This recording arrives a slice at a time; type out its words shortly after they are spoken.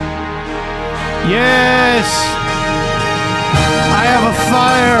Yes! I have a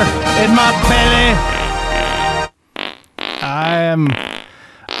fire in my belly.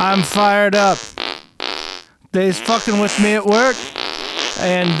 I'm fired up. They's fucking with me at work,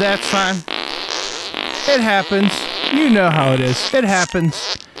 and that's fine. It happens. You know how it is. It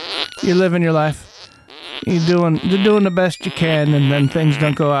happens. You're living your life. You're doing the best you can, and then things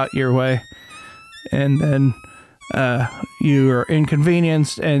don't go out your way. And then you're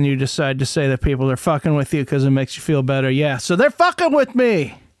inconvenienced, and you decide to say that people are fucking with you because it makes you feel better. Yeah, so they're fucking with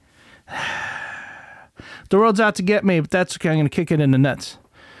me. The world's out to get me, but that's okay. I'm going to kick it in the nuts.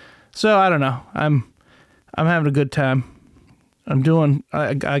 So I don't know. I'm having a good time.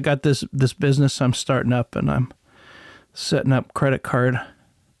 I got this business I'm starting up, and I'm setting up credit card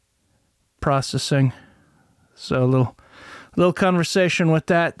processing. So a little conversation with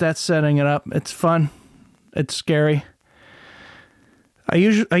that. That's setting it up. It's fun. It's scary. I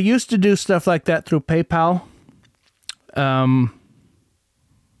used to do stuff like that through PayPal. And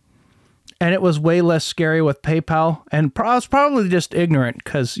it was way less scary with PayPal. And I was probably just ignorant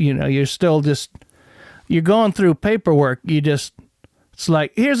because, you're still you're going through paperwork. It's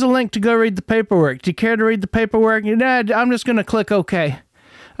like, here's a link to go read the paperwork. Do you care to read the paperwork? I'm just going to click OK.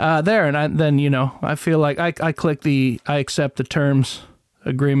 There. And then, I feel like I click I accept the terms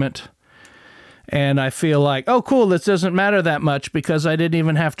agreement. And I feel like, oh, cool, this doesn't matter that much because I didn't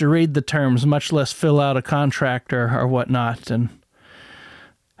even have to read the terms, much less fill out a contract or whatnot. And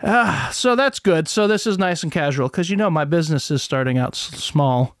so that's good. So this is nice and casual because, my business is starting out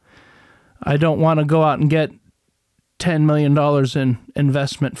small. I don't want to go out and get $10 million in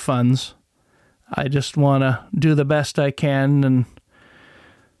investment funds. I just want to do the best I can and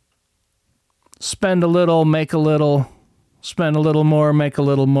spend a little, make a little, spend a little more, make a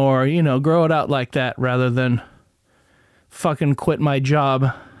little more, grow it out like that rather than fucking quit my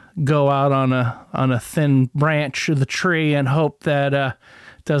job, go out on a thin branch of the tree and hope that it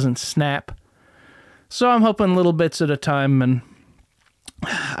doesn't snap. So I'm hoping little bits at a time, and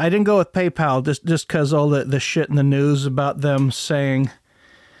I didn't go with PayPal just because all the shit in the news about them saying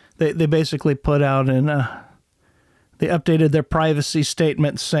they basically put out they updated their privacy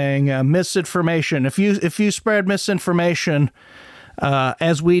statement saying misinformation. If you spread misinformation,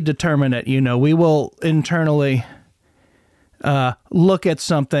 as we determine it, we will internally look at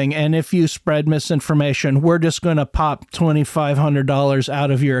something, and if you spread misinformation, we're just going to pop $2,500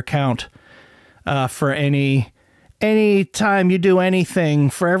 out of your account for any time you do anything.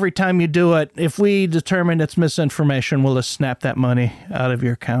 For every time you do it, if we determine it's misinformation, we'll just snap that money out of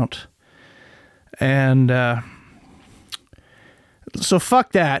your account. And so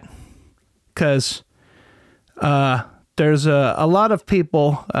fuck that, because there's a lot of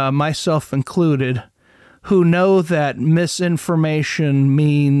people, myself included, who know that misinformation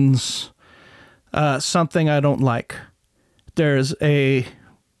means something I don't like. There's a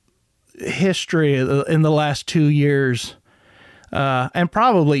history in the last 2 years, and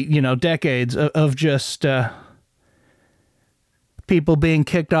probably, decades of just people being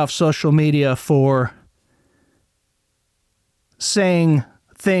kicked off social media for saying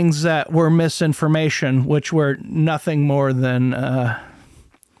things that were misinformation, which were nothing more than,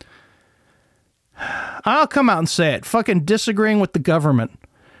 I'll come out and say it, fucking disagreeing with the government.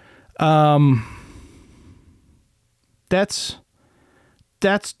 That's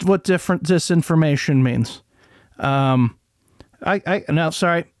what disinformation means. No,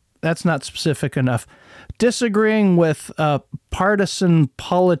 sorry, that's not specific enough. Disagreeing with partisan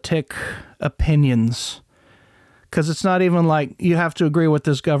politic opinions. Because it's not even like you have to agree with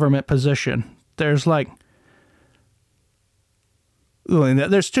this government position. There's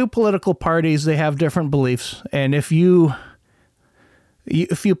there's two political parties. They have different beliefs. And if you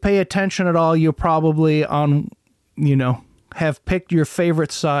pay attention at all, you're probably have picked your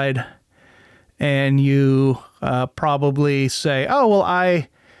favorite side. And you probably say, oh, well, I'd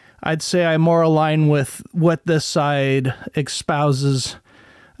say I more align with what this side espouses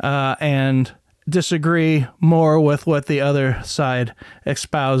and disagree more with what the other side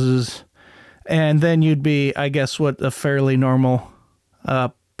espouses. And then you'd be, I guess, what a fairly normal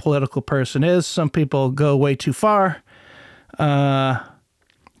political person is. Some people go way too far.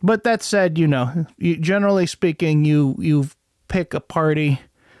 But that said, generally speaking, you pick a party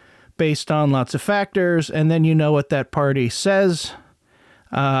based on lots of factors, and then you know what that party says.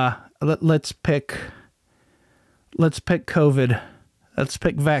 Let's pick COVID. Let's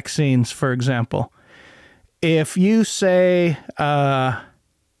pick vaccines, for example. If you say, so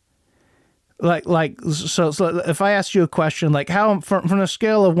if I asked you a question, like from a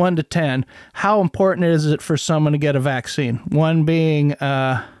scale of 1 to 10, how important is it for someone to get a vaccine? 1 being,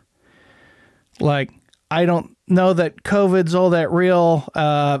 Like, I don't know that COVID's all that real.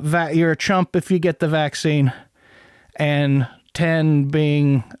 You're a chump if you get the vaccine. And 10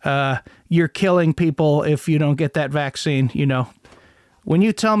 being you're killing people if you don't get that vaccine. You know, when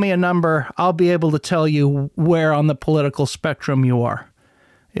you tell me a number, I'll be able to tell you where on the political spectrum you are.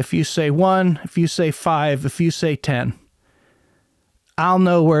 If you say 1, if you say 5, if you say 10, I'll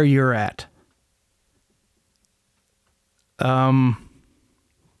know where you're at.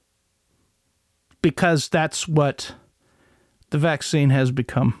 Because that's what the vaccine has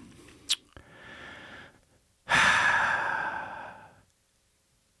become.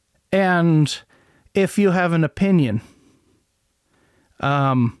 And if you have an opinion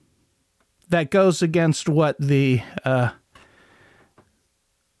that goes against what the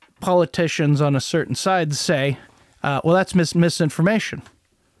politicians on a certain side say, well, that's misinformation.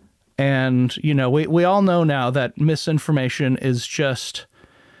 And, you know, we all know now that misinformation is just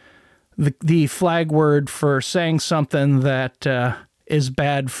the flag word for saying something that is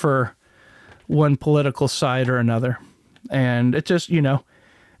bad for one political side or another. And it just, you know,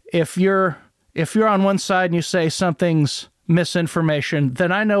 if you're on one side and you say something's misinformation,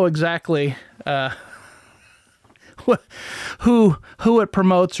 then I know exactly who it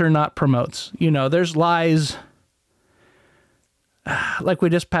promotes or not promotes. You know, there's lies. Like we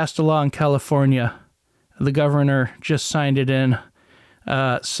just passed a law in California. The governor just signed it in,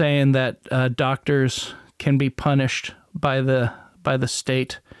 saying that doctors can be punished by the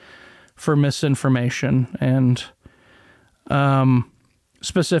state for misinformation, and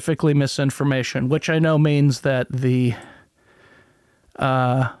specifically misinformation, which I know means that the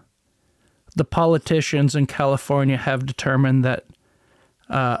politicians in California have determined that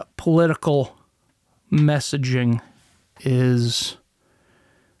political messaging is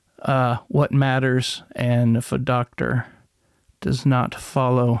what matters, and if a doctor does not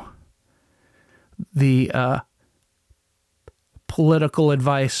follow the political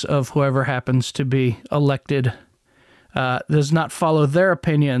advice of whoever happens to be elected, does not follow their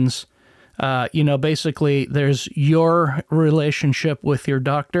opinions, you know, basically there's your relationship with your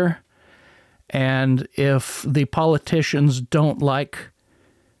doctor, and if the politicians don't like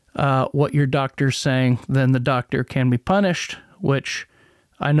what your doctor's saying, then the doctor can be punished, which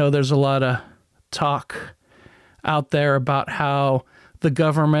I know there's a lot of talk out there about how the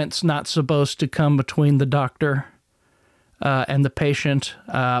government's not supposed to come between the doctor and the patient.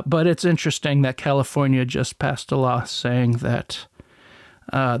 But it's interesting that California just passed a law saying that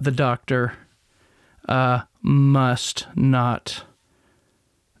the doctor must not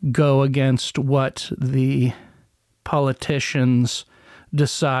go against what the politicians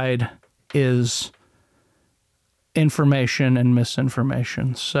decide is information and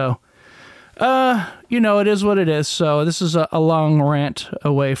misinformation. So, you know, it is what it is. So this is a long rant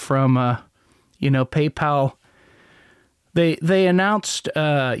away from, you know, PayPal. They announced,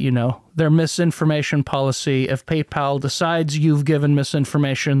 you know, their misinformation policy. If PayPal decides you've given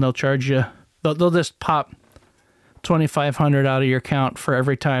misinformation, they'll charge you. They'll just pop $2,500 out of your account for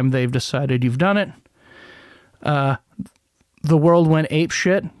every time they've decided you've done it. The world went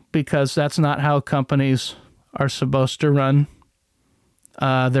apeshit because that's not how companies are supposed to run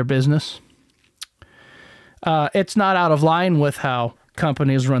their business. It's not out of line with how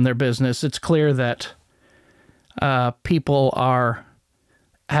companies run their business. It's clear that people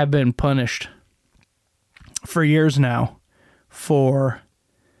have been punished for years now for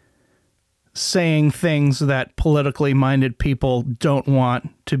saying things that politically minded people don't want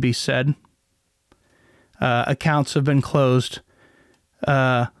to be said. Accounts have been closed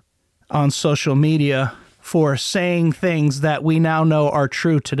on social media for saying things that we now know are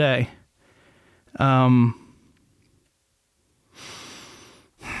true today. And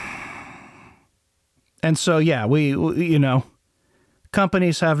so, yeah, we you know,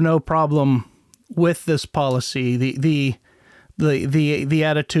 companies have no problem with this policy. The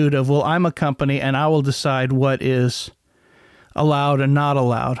attitude of, well, I'm a company and I will decide what is allowed and not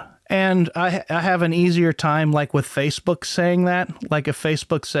allowed. And I have an easier time, like with Facebook, saying that. Like if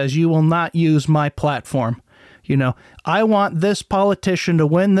Facebook says, you will not use my platform. You know, I want this politician to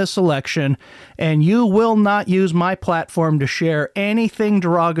win this election, and you will not use my platform to share anything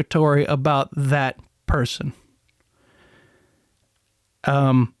derogatory about that person.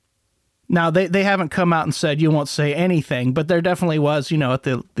 Now, they haven't come out and said you won't say anything, but there definitely was, you know, at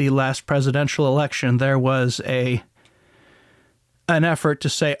the last presidential election, there was an effort to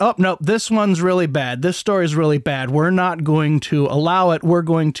say, oh, no, this one's really bad. This story's really bad. We're not going to allow it. We're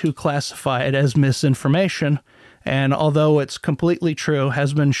going to classify it as misinformation. And although it's completely true,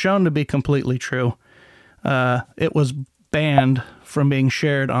 has been shown to be completely true, it was banned from being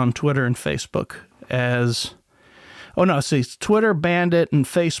shared on Twitter and Facebook as... Oh, no, see, Twitter banned it and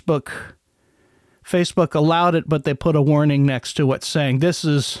Facebook allowed it, but they put a warning next to it saying, this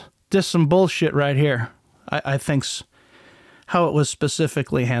is some bullshit right here. I think's how it was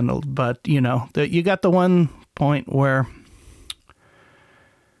specifically handled. But, you know, you got the one point where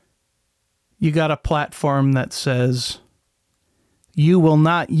you got a platform that says, you will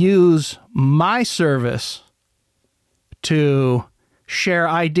not use my service to share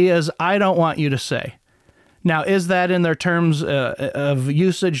ideas I don't want you to say. Now, is that in their terms of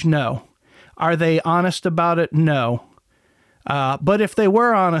usage? No. Are they honest about it? No. But if they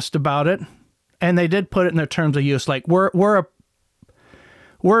were honest about it, and they did put it in their terms of use, like we're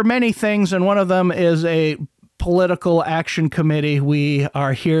many things, and one of them is a political action committee. We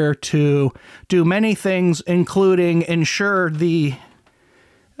are here to do many things, including ensure the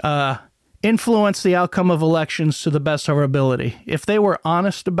influence the outcome of elections to the best of our ability. If they were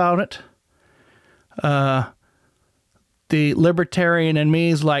honest about it, the libertarian in me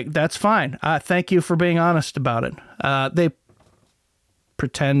is like, that's fine. Thank you for being honest about it. They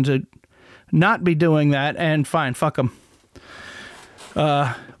pretend to not be doing that, and fine, fuck them.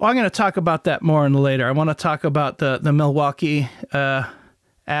 Well, I'm going to talk about that more in later. I want to talk about the Milwaukee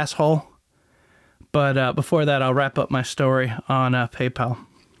asshole. But before that, I'll wrap up my story on PayPal.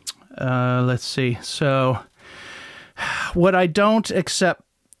 Let's see. So what I don't accept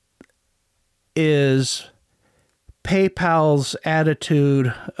is PayPal's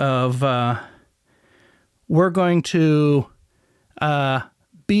attitude of we're going to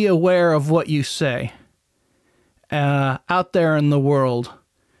be aware of what you say out there in the world.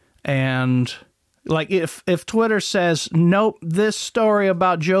 And like if Twitter says, nope, this story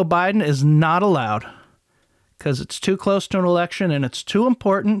about Joe Biden is not allowed because it's too close to an election and it's too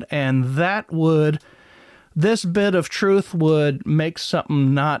important, and this bit of truth would make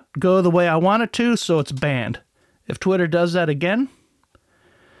something not go the way I want it to, so it's banned. If Twitter does that again,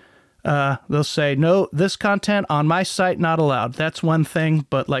 they'll say, no, this content on my site not allowed. That's one thing,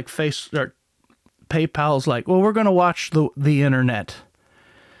 but like PayPal's like, well, we're going to watch the internet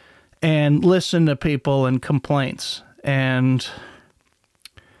and listen to people and complaints. And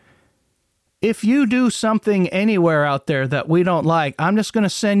if you do something anywhere out there that we don't like, I'm just going to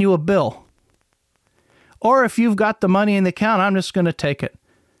send you a bill. Or if you've got the money in the account, I'm just going to take it.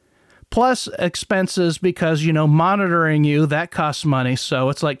 Plus expenses because, you know, monitoring you, that costs money. So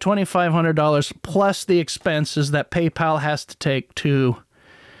it's like $2,500 plus the expenses that PayPal has to take to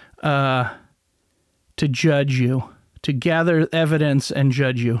judge you, to gather evidence and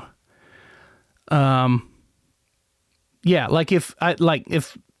judge you. Yeah, like if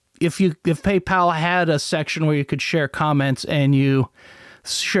PayPal had a section where you could share comments and you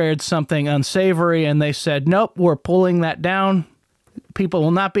shared something unsavory and they said, nope, we're pulling that down. People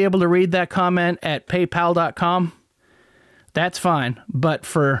will not be able to read that comment at paypal.com. That's fine. But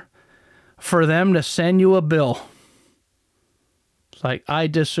for them to send you a bill, it's like, I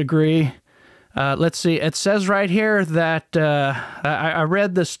disagree. Let's see. It says right here that I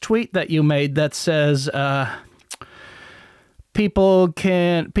read this tweet that you made that says people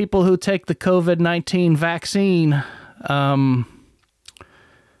who take the COVID-19 vaccine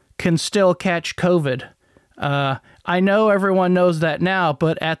can still catch COVID. I know everyone knows that now,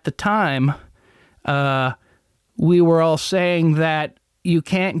 but at the time, we were all saying that you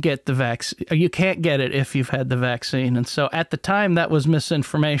can't get the vaccine. You can't get it if you've had the vaccine. And so at the time, that was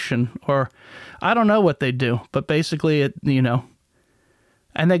misinformation, or I don't know what they do, but basically, and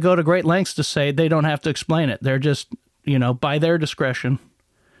they go to great lengths to say they don't have to explain it. They're just, by their discretion,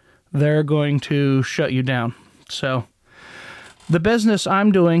 they're going to shut you down. So the business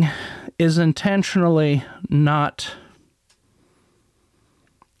I'm doing is intentionally not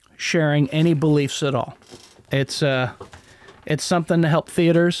sharing any beliefs at all. It's something to help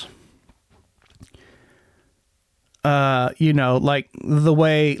theaters. Like the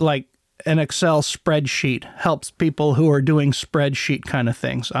way like an Excel spreadsheet helps people who are doing spreadsheet kind of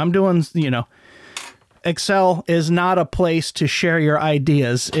things. I'm doing, Excel is not a place to share your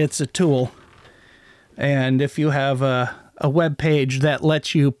ideas. It's a tool. And if you have a web page that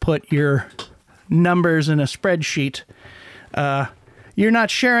lets you put your numbers in a spreadsheet, you're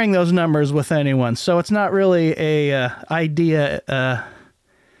not sharing those numbers with anyone. So it's not really a idea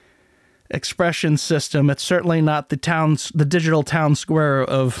expression system. It's certainly not the digital town square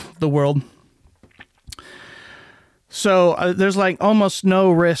of the world. So there's like almost no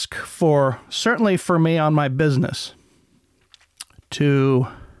risk certainly for me on my business to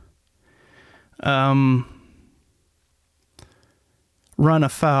run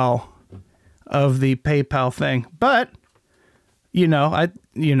afoul of the PayPal thing. But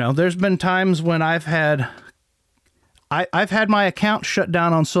There's been times when I've had my account shut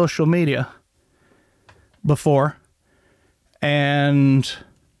down on social media before, and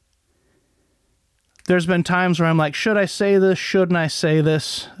there's been times where I'm like, should I say this? Shouldn't I say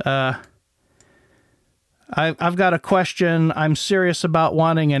this? I've got a question. I'm serious about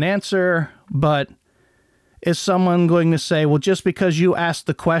wanting an answer, but is someone going to say, well, just because you asked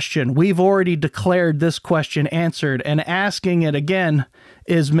the question, we've already declared this question answered, and asking it again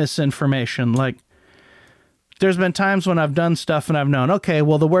is misinformation? Like, there's been times when I've done stuff and I've known, okay,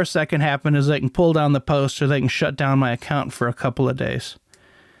 well, the worst that can happen is they can pull down the post or they can shut down my account for a couple of days.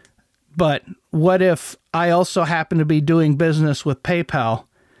 But what if I also happen to be doing business with PayPal,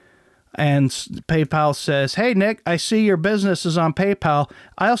 and PayPal says, hey, Nick, I see your business is on PayPal.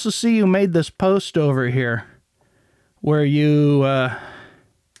 I also see you made this post over here where you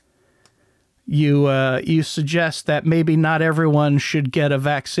suggest that maybe not everyone should get a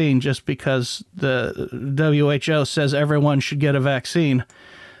vaccine just because the WHO says everyone should get a vaccine.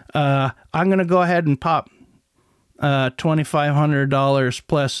 I'm going to go ahead and pop $2,500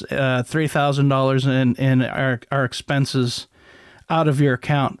 plus $3,000 in our expenses out of your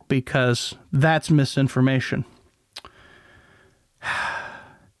account because that's misinformation.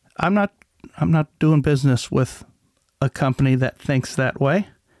 I'm not doing business with a company that thinks that way.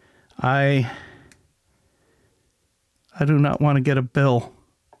 I do not want to get a bill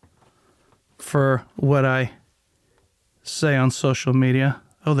for what I say on social media.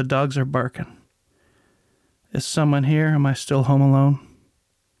 Oh, the dogs are barking. Is someone here? Am I still home alone?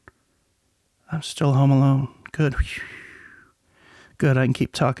 I'm still home alone. Good. Good, I can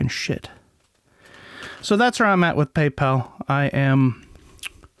keep talking shit. So that's where I'm at with PayPal. I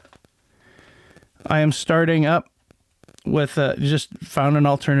am starting up with just found an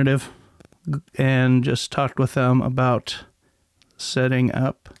alternative and just talked with them about setting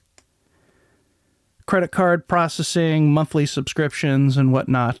up credit card processing, monthly subscriptions, and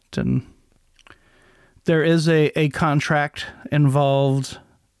whatnot. And there is a contract involved,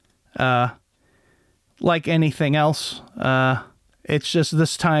 like anything else. It's just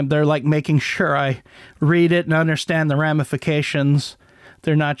this time they're like making sure I read it and understand the ramifications.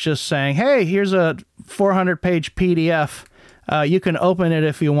 They're not just saying, hey, here's a 400-page PDF. You can open it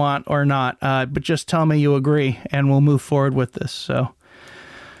if you want or not, but just tell me you agree and we'll move forward with this. So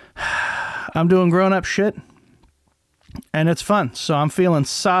I'm doing grown-up shit and it's fun. So I'm feeling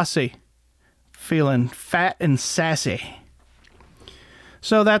saucy, feeling fat and sassy.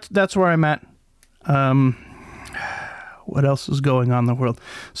 So that's where I'm at. What else is going on in the world?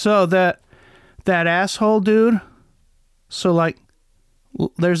 So that asshole dude. So like,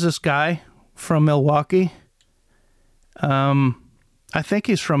 there's this guy from Milwaukee. I think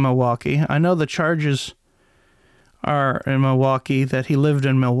he's from Milwaukee. I know the charges are in Milwaukee, that he lived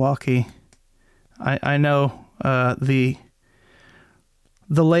in Milwaukee. I know the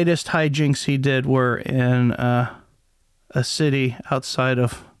latest hijinks he did were in a city outside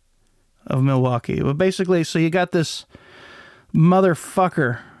of Milwaukee. But basically, so you got this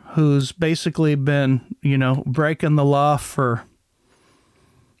motherfucker who's basically been, breaking the law for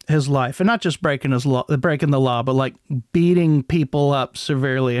his life, and not just breaking the law, but like beating people up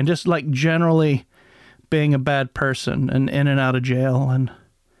severely and just like generally being a bad person and in and out of jail. And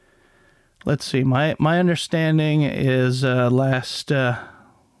let's see, my understanding is last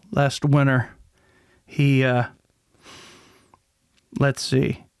winter he let's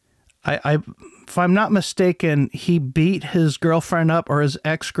see, I if I'm not mistaken, he beat his girlfriend up or his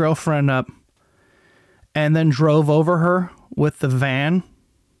ex-girlfriend up and then drove over her with the van.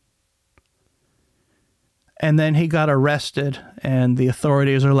 And then he got arrested and the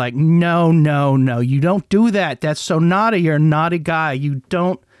authorities are like, no, you don't do that. That's so naughty. You're a naughty guy. You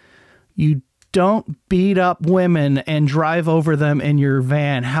don't beat up women and drive over them in your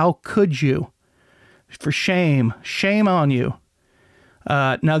van. How could you? For shame. Shame on you.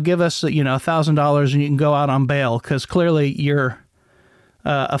 Now give us, $1,000 and you can go out on bail, because clearly you're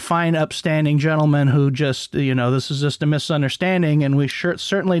a fine, upstanding gentleman who just, this is just a misunderstanding, and we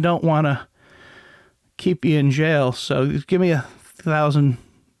certainly don't want to keep you in jail. So give me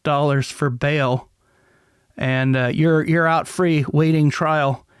 $1,000 for bail, and you're out free, waiting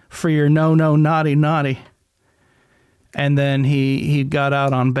trial for your naughty. And then he got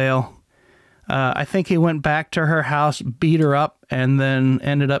out on bail. I think he went back to her house, beat her up, and then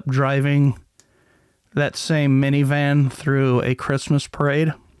ended up driving that same minivan through a Christmas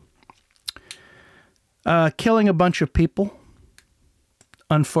parade, killing a bunch of people,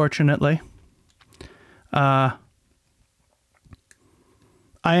 unfortunately. I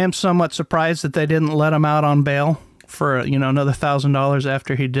am somewhat surprised that they didn't let him out on bail for, another $1,000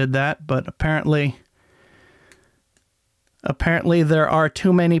 after he did that. But apparently there are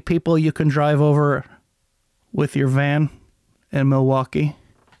too many people you can drive over with your van in Milwaukee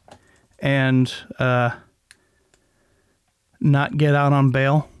and not get out on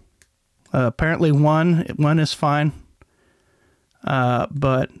bail. Apparently one is fine.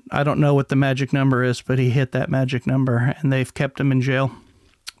 But I don't know what the magic number is, but he hit that magic number and they've kept him in jail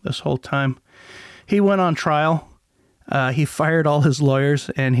this whole time. He went on trial. He fired all his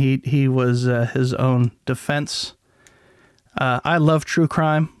lawyers and he was his own defense. I love true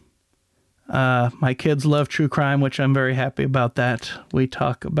crime. My kids love true crime, which I'm very happy about that. We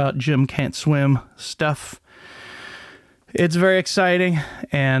talk about Jim Can't Swim stuff. It's very exciting,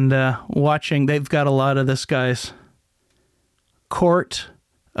 and watching, they've got a lot of this guy's court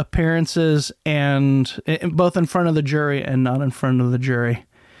appearances, and both in front of the jury and not in front of the jury.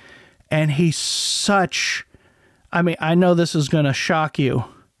 And he's such, I know this is going to shock you,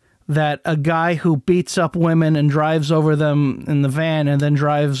 that a guy who beats up women and drives over them in the van and then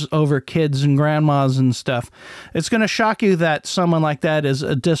drives over kids and grandmas and stuff, it's going to shock you that someone like that is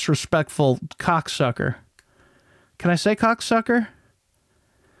a disrespectful cocksucker. Can I say cocksucker?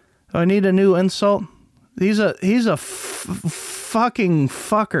 Do I need a new insult? He's a fucking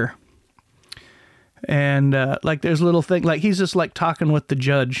fucker. And there's little thing, he's just talking with the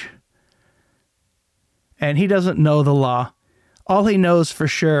judge. And he doesn't know the law. All he knows for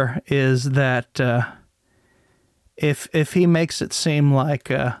sure is that if he makes it seem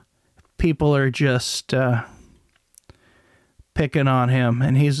like people are just picking on him,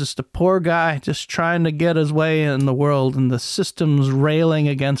 and he's just a poor guy just trying to get his way in the world, and the system's railing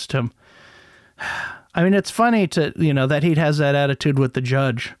against him. It's funny to, that he has that attitude with the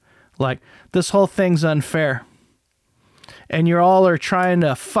judge. This whole thing's unfair. And you all are trying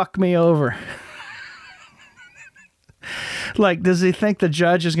to fuck me over. Does he think the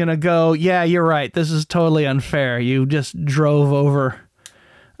judge is going to go, yeah, you're right, this is totally unfair. You just drove over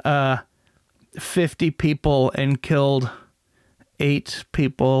 50 people and killed 8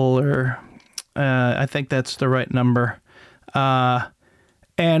 people, or I think that's the right number.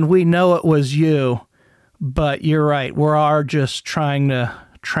 And we know it was you, but you're right. We are just trying to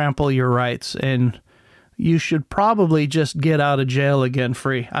trample your rights, and you should probably just get out of jail again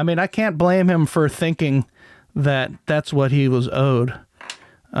free. I can't blame him for thinking that that's what he was owed.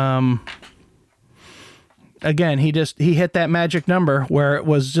 Again, he hit that magic number where it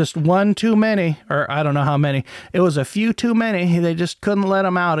was just one too many, or I don't know how many. It was a few too many. They just couldn't let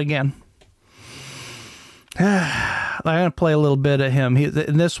him out again. I'm going to play a little bit of him.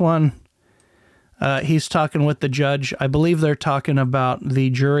 In this one, he's talking with the judge. I believe they're talking about the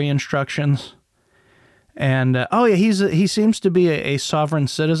jury instructions. And, he seems to be a sovereign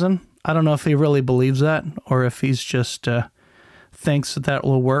citizen. I don't know if he really believes that, or if he's just thinks that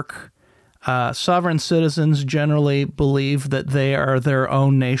will work. Sovereign citizens generally believe that they are their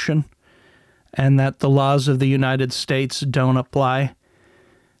own nation and that the laws of the United States don't apply,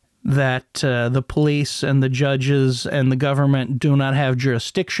 that the police and the judges and the government do not have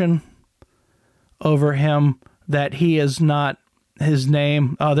jurisdiction over him, that he is not his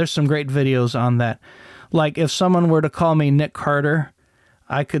name. Oh, there's some great videos on that. If someone were to call me Nick Carter,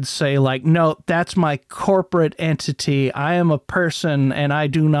 I could say no, that's my corporate entity. I am a person, and I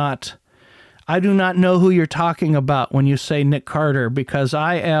do not know who you're talking about when you say Nick Carter, because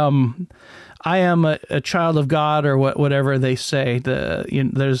I am a child of God, or whatever they say.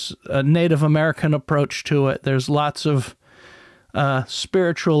 There's a Native American approach to it. There's lots of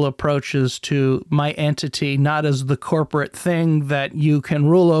spiritual approaches to my entity, not as the corporate thing that you can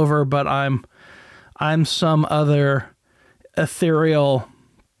rule over, but I'm some other ethereal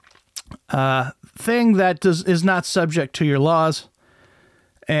thing that is not subject to your laws.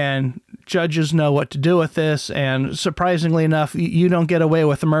 And judges know what to do with this, and surprisingly enough, you don't get away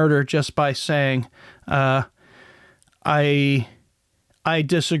with murder just by saying, I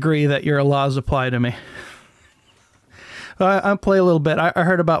disagree that your laws apply to me. I'll play a little bit. I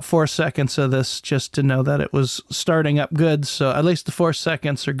heard about 4 seconds of this just to know that it was starting up good, so at least the 4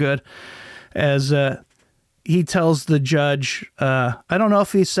 seconds are good. As he tells the judge, I don't know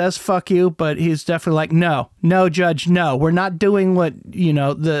if he says fuck you, but he's definitely no, judge, no, we're not doing what,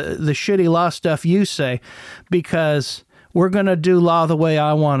 the shitty law stuff you say, because we're going to do law the way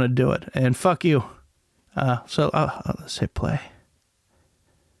I want to do it, and fuck you. So let's hit play.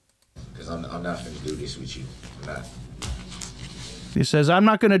 Because I'm not going to do this with you. I'm not. He says, I'm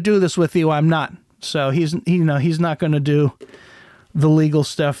not going to do this with you. I'm not. So he's not going to do the legal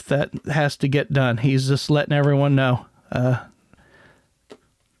stuff that has to get done. He's just letting everyone know.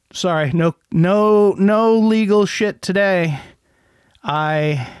 sorry, no legal shit today.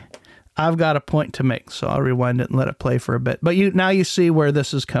 I've got a point to make, so I'll rewind it and let it play for a bit. But now you see where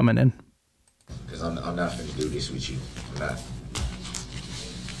this is coming in. Because I'm not finna do this with you. I'm not.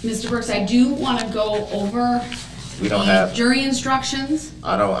 Mr. Brooks, I do want to go over We don't have jury instructions.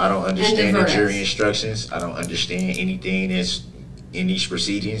 I don't understand the verdicts. jury instructions. I don't understand anything that's in these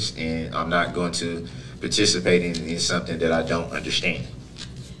proceedings, and I'm not going to participate in something that I don't understand.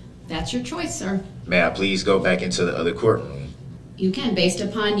 That's your choice, sir. May I please go back into the other courtroom? You can, based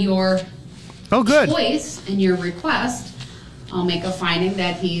upon your Good. choice and your request, I'll make a finding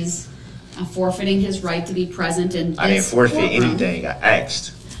that he's forfeiting his right to be present in this I didn't forfeit courtroom. anything. I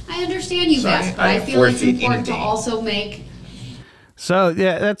asked. I understand you've So asked, but I I didn't feel it's forfeit important to anything. also make. So,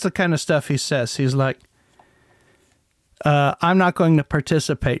 yeah, that's the kind of stuff he says. He's like, I'm not going to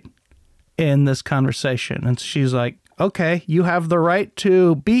participate in this conversation. And she's like, okay, you have the right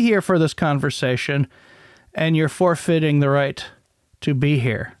to be here for this conversation, and you're forfeiting the right to be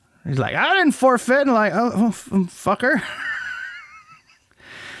here. He's like, I didn't forfeit. And like, oh fucker.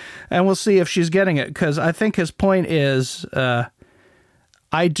 And we'll see if she's getting it, because I think his point is,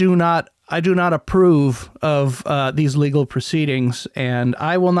 I do not approve of these legal proceedings, and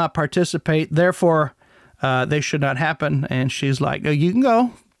I will not participate. Therefore, they should not happen. And she's like, oh, you can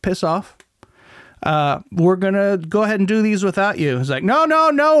go, piss off. We're gonna go ahead and do these without you. He's like,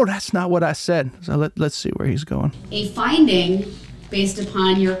 no, that's not what I said. So let's see where he's going. A finding based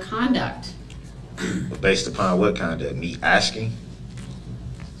upon your conduct. Based upon what kind of me asking?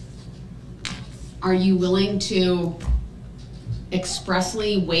 Are you willing to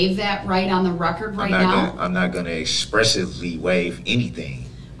expressly waive that right on the record right now? I'm not gonna expressively waive anything.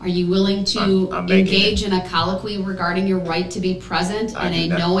 Are you willing to I'm making engage in a colloquy regarding your right to be present I and do a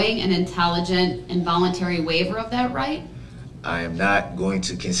not. knowing and intelligent and voluntary waiver of that right? I am not going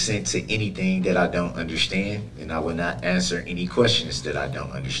to consent to anything that I don't understand, and I will not answer any questions that I don't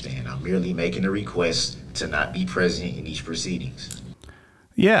understand. I'm merely making a request to not be present in these proceedings.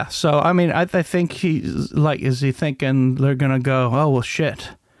 Yeah, so, I mean, I think he's like, is he thinking they're going to go, oh, well, shit,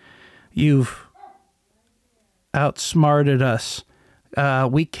 you've outsmarted us.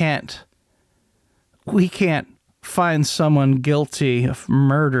 We can't find someone guilty of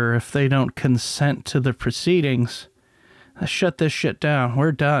murder if they don't consent to the proceedings. Let's shut this shit down.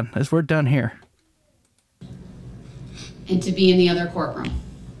 We're done. We're done here. And to be in the other courtroom.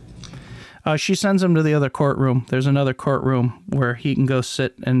 She sends him to the other courtroom. There's another courtroom where he can go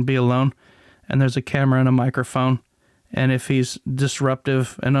sit and be alone. And there's a camera and a microphone. And if he's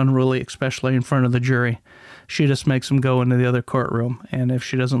disruptive and unruly, especially in front of the jury, she just makes him go into the other courtroom. And if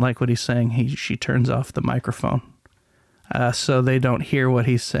she doesn't like what he's saying, she turns off the microphone. So they don't hear what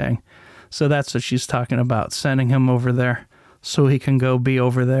he's saying. So that's what she's talking about, sending him over there so he can go be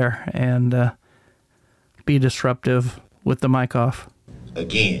over there and be disruptive with the mic off.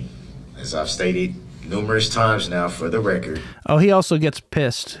 Again, as I've stated numerous times now for the record. Oh, he also gets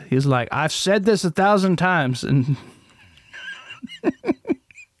pissed. He's like, I've said this 1,000 times. And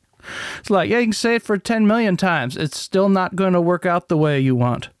it's like, yeah, you can say it for 10 million times. It's still not going to work out the way you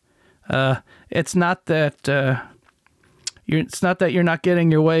want. It's not that you're not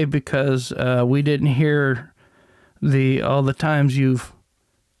getting your way because we didn't hear all the times you've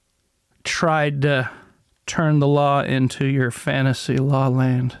tried to turn the law into your fantasy law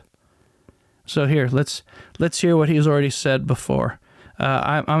land. So here, let's hear what he's already said before.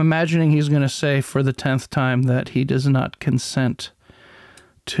 I'm imagining he's going to say for the 10th time that he does not consent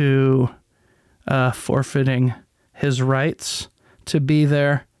to forfeiting his rights to be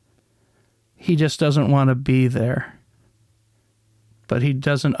there. He just doesn't want to be there. But he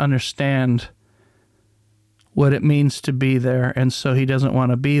doesn't understand what it means to be there, and so he doesn't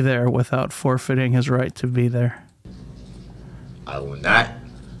want to be there without forfeiting his right to be there. I will not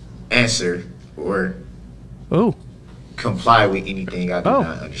answer or comply with anything I do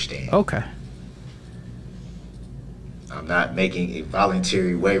not understand. Okay. I'm not making a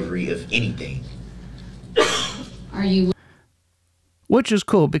voluntary waivery of anything. Are you? Which is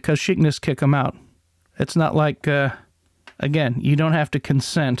cool because she can just kick him out. It's not like, again, you don't have to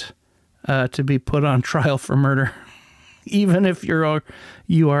consent to be put on trial for murder. Even if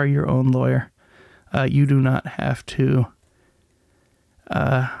you are your own lawyer, you do not have to.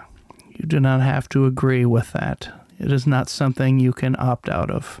 You do not have to agree with that. It is not something you can opt out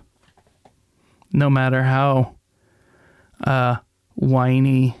of. No matter how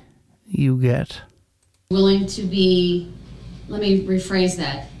whiny you get. Willing to be, let me rephrase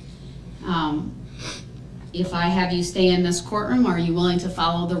that. If I have you stay in this courtroom, are you willing to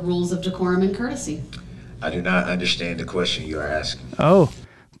follow the rules of decorum and courtesy? I do not understand the question you are asking. Oh,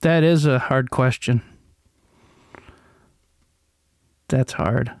 That is a hard question. That's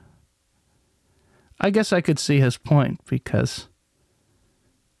hard. I guess I could see his point because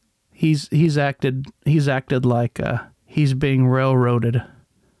he's acted like he's being railroaded.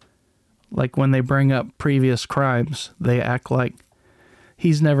 Like when they bring up previous crimes, they act like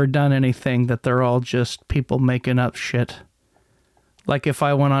he's never done anything, that they're all just people making up shit. Like if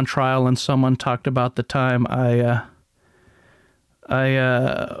I went on trial and someone talked about the time I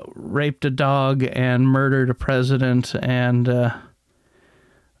raped a dog and murdered a president and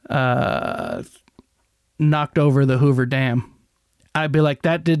knocked over the Hoover Dam, I'd be like,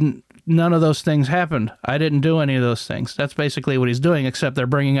 none of those things happened. I didn't do any of those things. That's basically what he's doing, except they're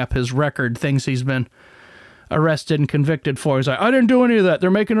bringing up his record, things he's been arrested and convicted for. He's like, I didn't do any of that.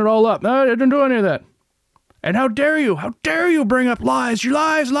 They're making it all up. No, I didn't do any of that. And how dare you bring up lies, you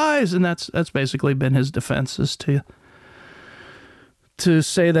lies. And that's basically been his defense, is to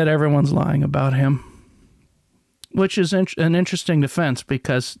say that everyone's lying about him, which is an interesting defense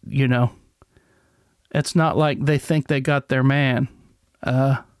because, you know, it's not like they think they got their man.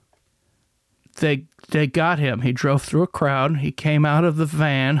 They got him. He drove through a crowd. He came out of the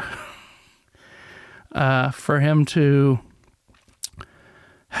van for him to.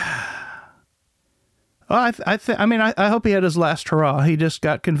 Well, I hope he had his last hurrah. He just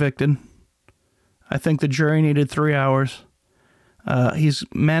got convicted. I think the jury needed 3 hours. He's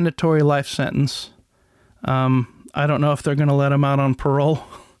mandatory life sentence. I don't know if they're going to let him out on parole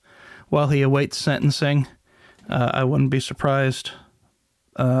while he awaits sentencing. I wouldn't be surprised.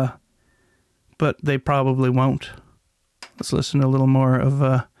 But they probably won't. Let's listen to a little more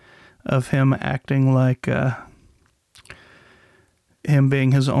of him acting like him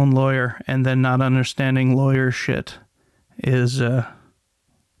being his own lawyer and then not understanding lawyer shit is going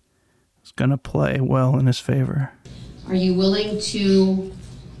to play well in his favor. Are you willing to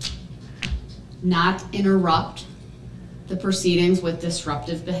not interrupt the proceedings with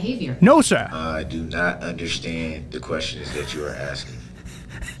disruptive behavior? No, sir. I do not understand the questions that you are asking.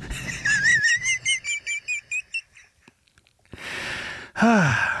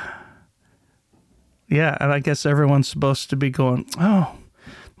 Yeah, and I guess everyone's supposed to be going, oh,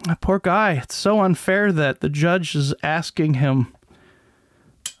 that poor guy. It's so unfair that the judge is asking him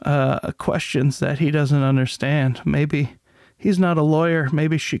questions that he doesn't understand. Maybe he's not a lawyer.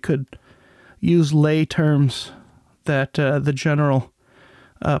 Maybe she could use lay terms that the general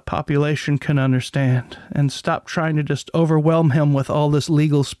population can understand and stop trying to just overwhelm him with all this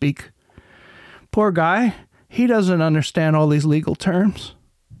legal speak. Poor guy. He doesn't understand all these legal terms.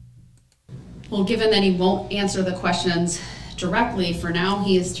 Well, given that he won't answer the questions directly, for now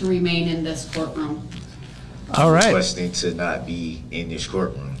he is to remain in this courtroom. All right. Requesting to not be in this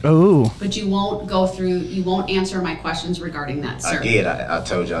courtroom. Oh. But you won't answer my questions regarding that, sir. I did. I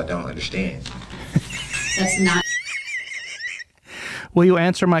told you I don't understand. That's not. Will you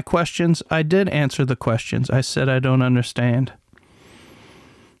answer my questions? I did answer the questions. I said I don't understand.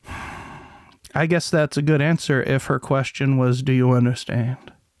 I guess that's a good answer if her question was, do you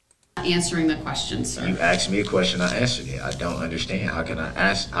understand? Answering the question, sir. You asked me a question, I answered it. I don't understand. How can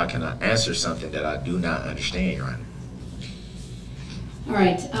I answer something that I do not understand, Your Honor? All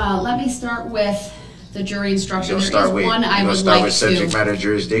right, let me start with the jury instruction. You gonna start with subject matter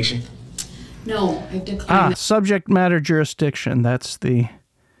jurisdiction? No, I've declined. Subject matter jurisdiction. That's the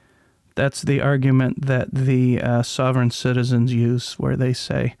argument that the sovereign citizens use, where they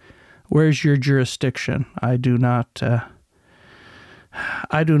say, where's your jurisdiction? I do not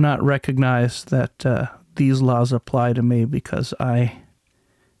recognize that these laws apply to me because I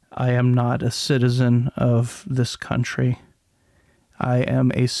am not a citizen of this country. I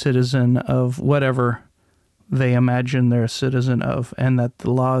am a citizen of whatever they imagine they're a citizen of, and that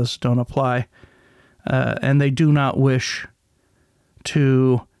the laws don't apply. And they do not wish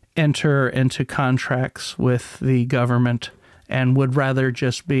to enter into contracts with the government and would rather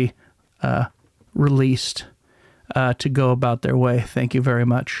just be released to go about their way. Thank you very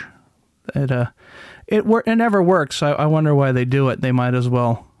much. It never works. I wonder why they do it. They might as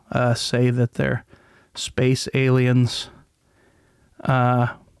well say that they're space aliens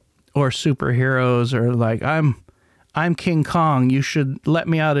or superheroes, or like, I'm King Kong. You should let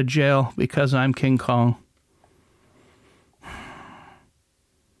me out of jail because I'm King Kong.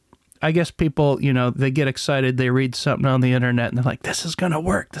 I guess people, they get excited. They read something on the internet and they're like, this is going to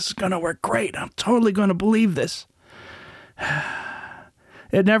work. This is going to work great. I'm totally going to believe this.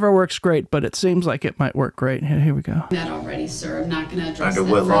 It never works great, but it seems like it might work great. Here we go. That already, sir. I'm not going to address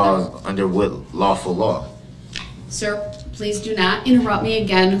Under what law? Under what lawful law? Sir, please do not interrupt me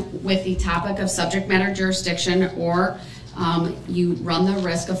again with the topic of subject matter jurisdiction or you run the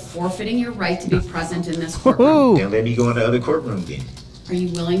risk of forfeiting your right to be present in this courtroom. Then let me go in the other courtroom then. Are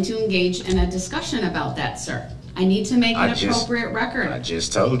you willing to engage in a discussion about that, sir? I need to make an appropriate record. I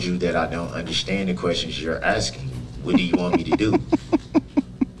just told you that I don't understand the questions you're asking. What do you want me to do?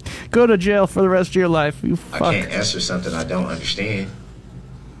 Go to jail for the rest of your life, you fuck. I can't answer something I don't understand.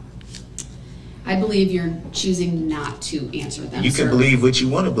 I believe you're choosing not to answer them, You can believe what you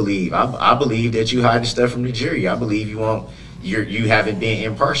want to believe. I believe that you hiding stuff from the jury. I believe you haven't been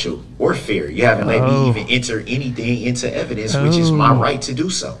impartial or fair. You haven't let me even enter anything into evidence, which is my right to do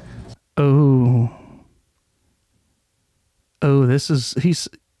so.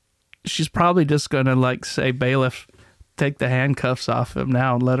 She's probably just gonna like say, bailiff, take the handcuffs off him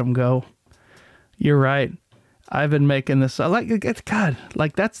now and let him go. You're right. I've been making this. God,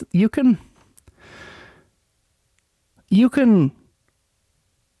 like that's, you can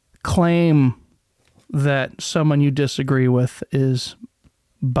claim that someone you disagree with is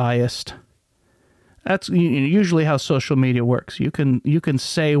biased. That's usually how social media works. You can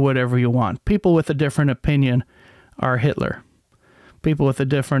say whatever you want. People with a different opinion are Hitler. People with a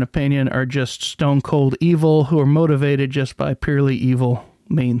different opinion are just stone cold evil who are motivated just by purely evil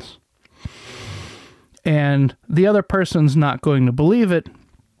means. And the other person's not going to believe it,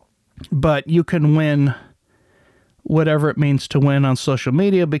 but you can win whatever it means to win on social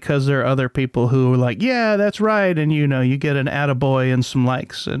media because there are other people who are like, yeah, that's right. And you get an attaboy and some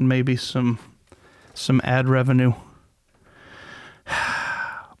likes and maybe some ad revenue.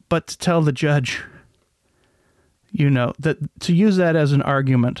 But to tell the judge, that to use that as an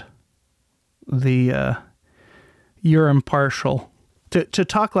argument, you're impartial, to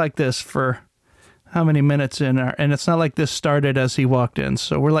talk like this for how many minutes in, and it's not like this started as he walked in.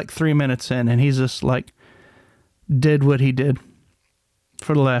 So we're like 3 minutes in and he's just like did what he did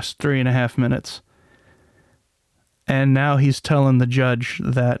for the last 3.5 minutes. And now he's telling the judge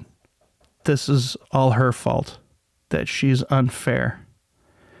that this is all her fault, that she's unfair,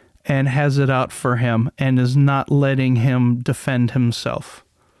 and has it out for him and is not letting him defend himself.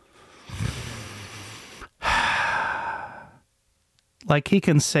 Like, he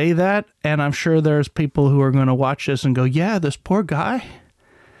can say that, and I'm sure there's people who are going to watch this and go, yeah, this poor guy,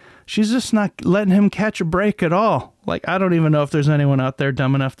 she's just not letting him catch a break at all. Like, I don't even know if there's anyone out there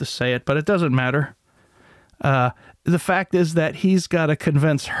dumb enough to say it, but it doesn't matter. The fact is that he's got to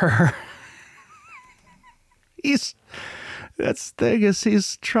convince her. That's the thing, is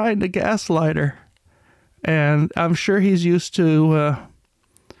he's trying to gaslight her. And I'm sure he's used to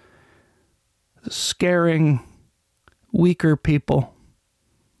scaring weaker people.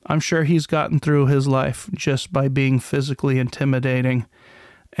 I'm sure he's gotten through his life just by being physically intimidating.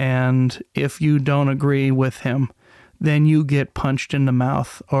 And if you don't agree with him, then you get punched in the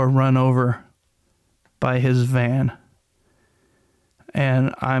mouth or run over by his van.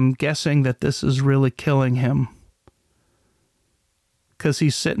 And I'm guessing that this is really killing him, because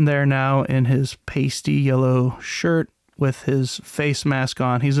he's sitting there now in his pasty yellow shirt with his face mask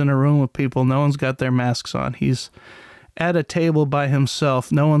on. He's in a room with people. No one's got their masks on. He's at a table by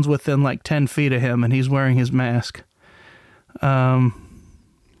himself. No one's within like 10 feet of him, and he's wearing his mask.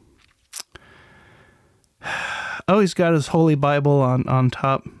 He's got his Holy Bible on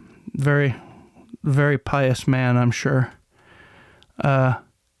top. Very, very pious man, I'm sure.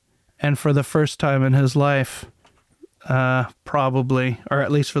 And for the first time in his life, probably, or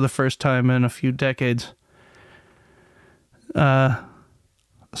at least for the first time in a few decades,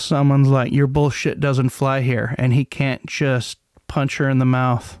 someone's like, your bullshit doesn't fly here, and he can't just punch her in the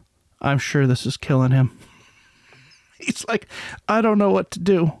mouth. I'm sure this is killing him. He's like, I don't know what to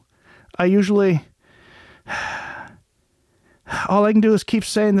do. All I can do is keep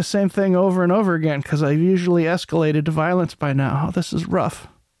saying the same thing over and over again, because I've usually escalated to violence by now. Oh, this is rough.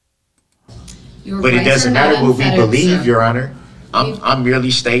 But it doesn't matter what we believe, sir. Your Honor. I'm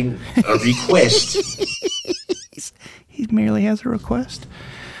merely stating a request. He merely has a request.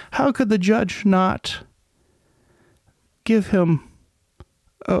 How could the judge not give him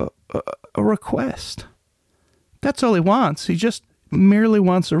a request? That's all he wants. He just merely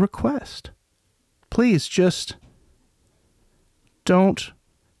wants a request. Please, just don't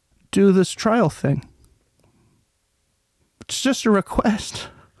do this trial thing. It's just a request.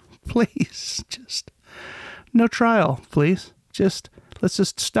 Please, just no trial, please. Let's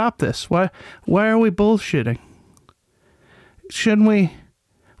just stop this. Why are we bullshitting? Shouldn't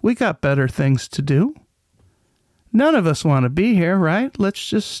we got better things to do. None of us want to be here, right? Let's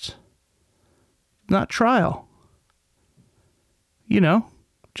just not trial.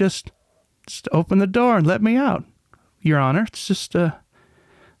 Just open the door and let me out, Your Honor. It's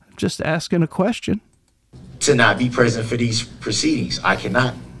just asking a question. to not be present for these proceedings. I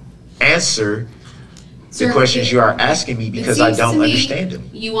cannot answer the Sir, questions you are asking me because I don't understand them.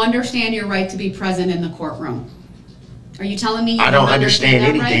 You understand your right to be present in the courtroom. Are you telling me you I don't understand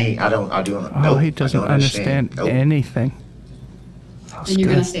anything. Right? Oh, he doesn't understand anything. Then you're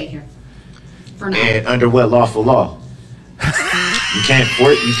going to stay here for now. And under what lawful law? You can't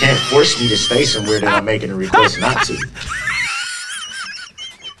force me to stay somewhere that I'm making a request not to.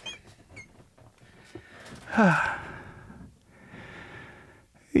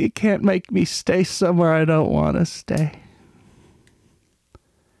 You can't make me stay somewhere I don't want to stay.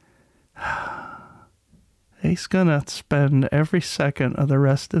 He's gonna spend every second of the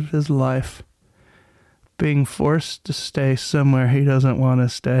rest of his life being forced to stay somewhere he doesn't want to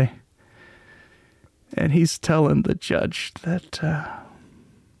stay. And he's telling the judge that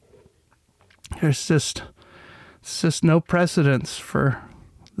there's just no precedence for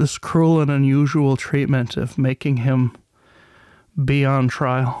this cruel and unusual treatment of making him be on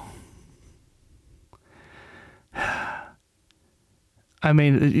trial. I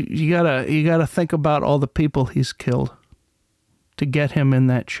mean, you gotta think about all the people he's killed to get him in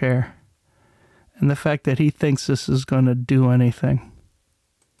that chair, and the fact that he thinks this is going to do anything.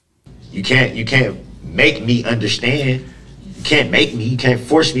 You can't make me understand. You can't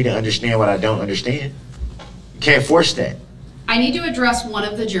force me to understand what I don't understand. You can't force that. I need to address one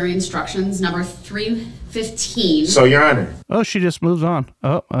of the jury instructions, number 315. So, Your Honor. Oh, she just moves on.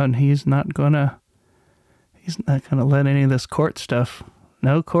 Oh, and he's not gonna let any of this court stuff.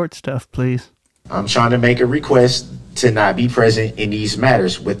 No court stuff, please. I'm trying to make a request to not be present in these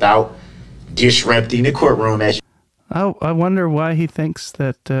matters without disrupting the courtroom. Oh, I wonder why he thinks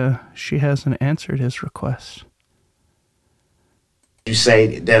that she hasn't answered his request. You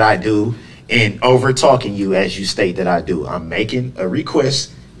say that I do, and over talking you as you state that I do. I'm making a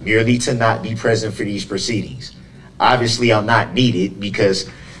request merely to not be present for these proceedings. Obviously, I'm not needed because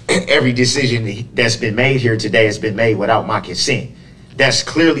every decision that's been made here today has been made without my consent. That's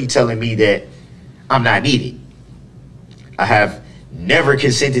clearly telling me that I'm not needed. I have never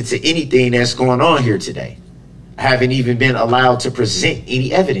consented to anything that's going on here today. I haven't even been allowed to present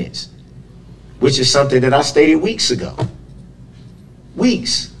any evidence, which is something that I stated weeks ago.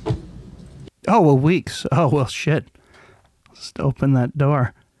 Weeks. Oh, well, weeks. Oh, well, shit. Just open that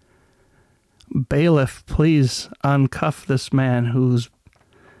door. Bailiff, please uncuff this man who's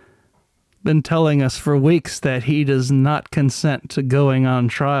been telling us for weeks that he does not consent to going on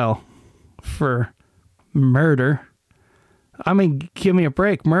trial for murder. I mean, give me a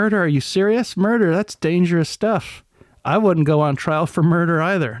break. Murder? Are you serious? Murder, that's dangerous stuff. I wouldn't go on trial for murder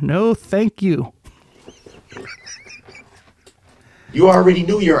either. No, thank you. You already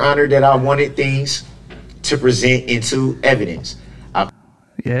knew, Your Honor, that I wanted things to present into evidence. I've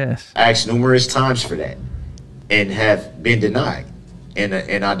asked numerous times for that and have been denied. And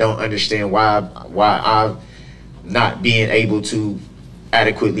I don't understand why I'm not being able to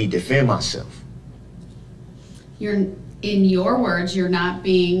adequately defend myself. In your words, you're not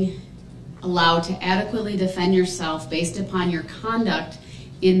being allowed to adequately defend yourself based upon your conduct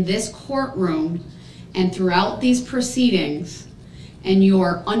in this courtroom and throughout these proceedings, and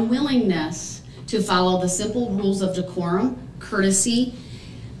your unwillingness to follow the simple rules of decorum, courtesy,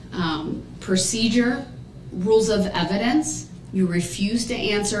 procedure, rules of evidence. You refused to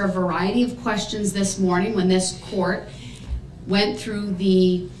answer a variety of questions this morning when this court went through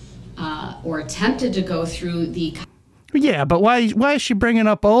or attempted to go through the... Yeah, but why is she bringing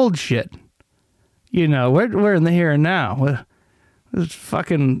up old shit? You know, we're in the here and now. Let's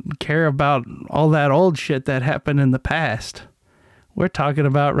fucking care about all that old shit that happened in the past. We're talking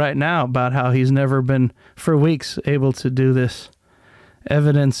about right now about how he's never been, for weeks, able to do this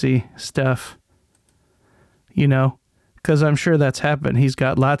evidence-y stuff. You know? Because I'm sure that's happened. He's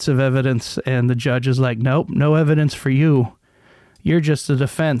got lots of evidence, and the judge is like, nope, no evidence for you. You're just a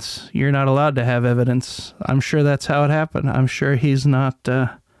defense. You're not allowed to have evidence. I'm sure that's how it happened. I'm sure he's not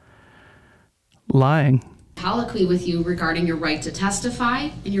lying. Colloquy with you regarding your right to testify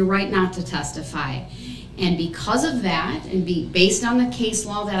and your right not to testify. And because of that, and based on the case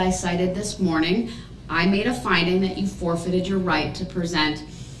law that I cited this morning, I made a finding that you forfeited your right to present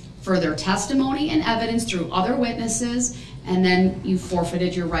further testimony and evidence through other witnesses, and then you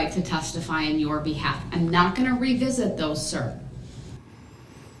forfeited your right to testify in your behalf. I'm not going to revisit those, sir.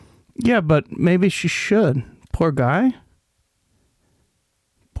 Yeah, but maybe she should. Poor guy.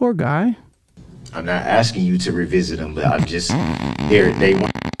 Poor guy. I'm not asking you to revisit them, but I'm just here.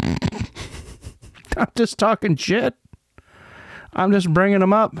 I'm just talking shit. I'm just bringing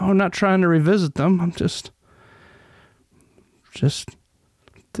them up. I'm not trying to revisit them. I'm just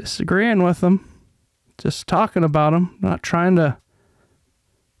disagreeing with them. just talking about them, not trying to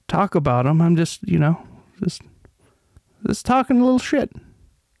talk about them. I'm just, just talking a little shit.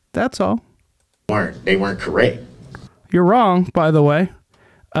 That's all. They weren't correct. You're wrong, by the way.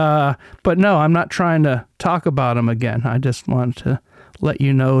 But no, I'm not trying to talk about them again. I just want to let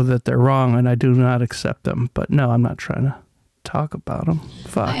you know that they're wrong and I do not accept them. But no, I'm not trying to talk about them.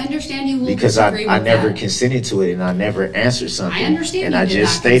 Fuck. I understand you will because disagree I with never that. consented to it and I never answered something. I understand and you I did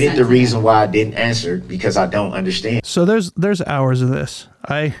just not stated consent the to reason that. why I didn't answer because I don't understand. So there's hours of this.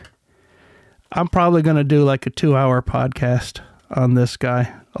 I'm probably going to do like a 2-hour podcast on this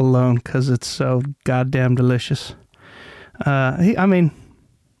guy alone because it's so goddamn delicious.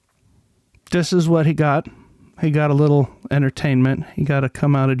 This is what he got. He got a little entertainment. He got to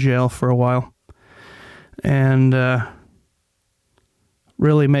come out of jail for a while and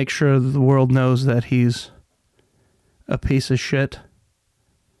really make sure that the world knows that he's a piece of shit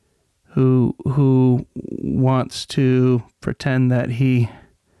who wants to pretend that he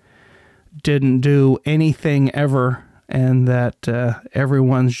didn't do anything ever and that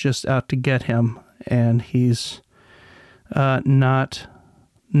everyone's just out to get him, and he's not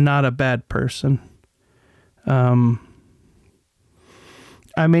a bad person. He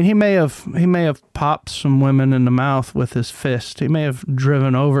may have popped some women in the mouth with his fist. He may have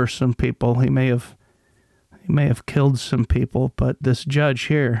driven over some people. He may have killed some people. But this judge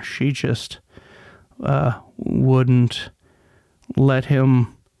here, she just wouldn't let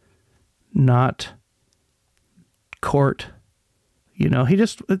him not court. He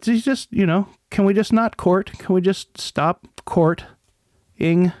just can we just not court? Can we just stop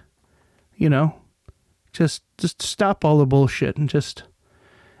courting? Just stop all the bullshit and just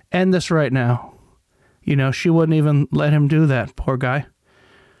end this right now. She wouldn't even let him do that, poor guy.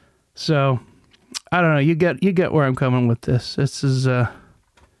 So, I don't know. You get where I'm coming with this. This is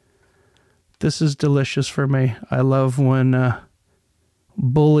delicious for me. I love when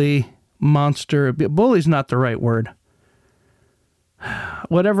bully's not the right word.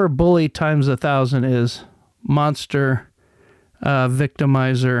 Whatever bully times 1,000 is, monster,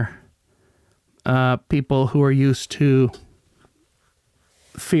 victimizer, people who are used to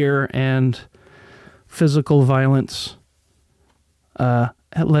fear and physical violence,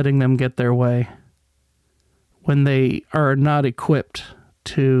 letting them get their way when they are not equipped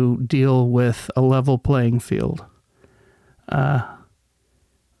to deal with a level playing field.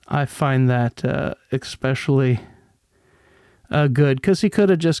 I find that especially good, because he could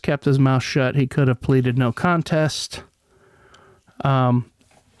have just kept his mouth shut. He could have pleaded no contest.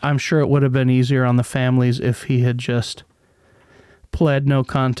 I'm sure it would have been easier on the families if he had just pled no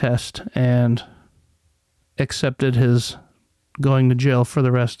contest and accepted his going to jail for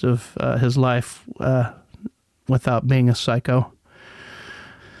the rest of his life without being a psycho.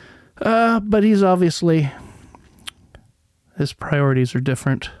 But he's obviously, his priorities are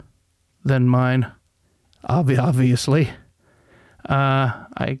different than mine. Obviously.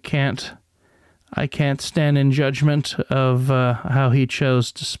 I can't stand in judgment of how he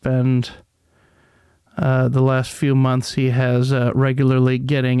chose to spend the last few months he has regularly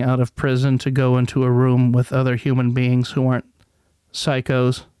getting out of prison to go into a room with other human beings who aren't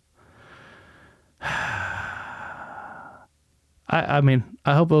psychos. I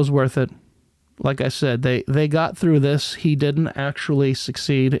hope it was worth it. Like I said, they got through this. He didn't actually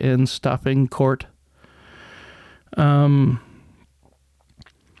succeed in stopping court.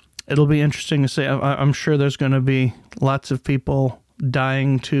 It'll be interesting to see. I'm sure there's going to be lots of people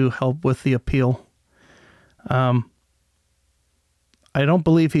dying to help with the appeal. I don't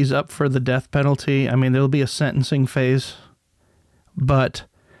believe he's up for the death penalty. There'll be a sentencing phase, but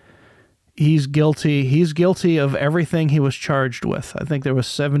he's guilty. He's guilty of everything he was charged with. I think there was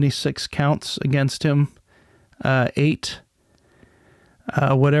 76 counts against him, 8,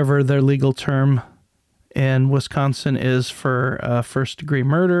 whatever their legal term in Wisconsin is for first-degree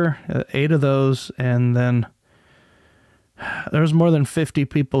murder, 8 of those, and then there was more than 50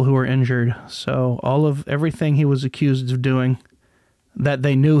 people who were injured. So everything he was accused of doing that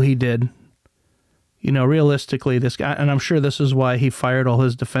they knew he did, realistically, this guy, and I'm sure this is why he fired all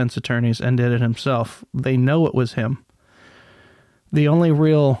his defense attorneys and did it himself. They know it was him. The only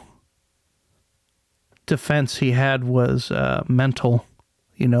real defense he had was mental,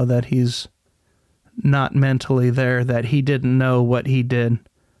 that he's not mentally there, that he didn't know what he did.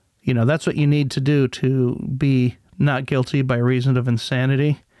 That's what you need to do to be not guilty by reason of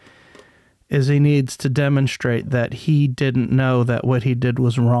insanity, is he needs to demonstrate that he didn't know that what he did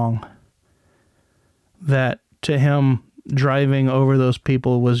was wrong. That to him, driving over those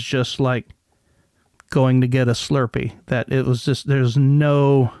people was just like going to get a Slurpee. That it was just, there's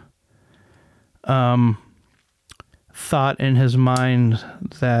no thought in his mind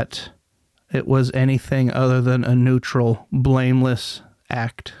that it was anything other than a neutral, blameless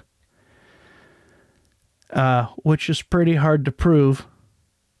act, which is pretty hard to prove.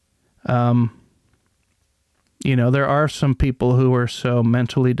 There are some people who are so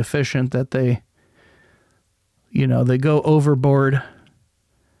mentally deficient that they go overboard.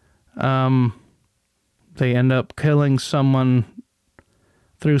 They end up killing someone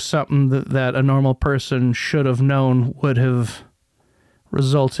through something that a normal person should have known would have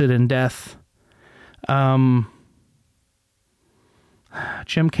resulted in death.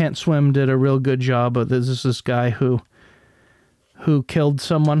 Jim Can't Swim did a real good job of this. This guy who killed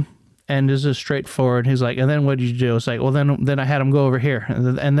someone, and is just straightforward. He's like, and then what did you do? It's like, well, then I had him go over here,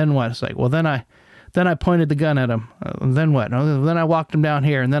 and then what? It's like, well, then I pointed the gun at him. Then what? Then I walked him down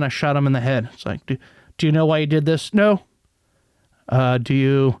here, and then I shot him in the head. It's like, do you know why you did this? No. Are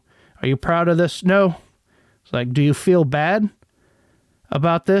you proud of this? No. It's like, do you feel bad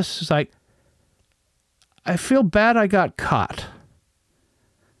about this? It's like, I feel bad I got caught.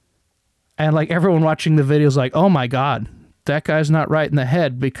 And like everyone watching the video is like, oh my God, that guy's not right in the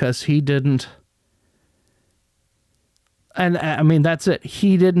head because he didn't. And I mean, that's it.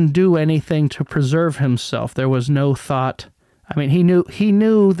 He didn't do anything to preserve himself. There was no thought. I mean, he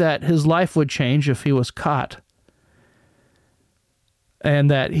knew that his life would change if he was caught.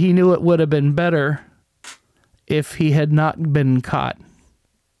 And that he knew it would have been better if he had not been caught.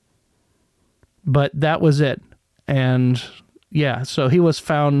 But that was it. And yeah, so he was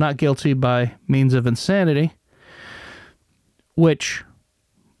found not guilty by means of insanity, which,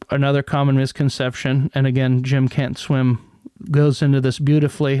 another common misconception, and again, Jim Can't Swim goes into this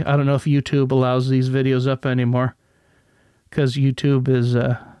beautifully. I don't know if YouTube allows these videos up anymore, because YouTube is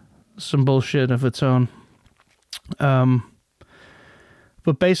some bullshit of its own.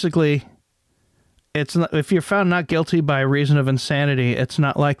 But basically, it's not, if you're found not guilty by reason of insanity, it's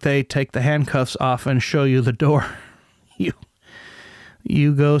not like they take the handcuffs off and show you the door.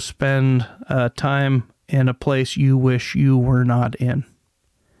 You go spend time in a place you wish you were not in.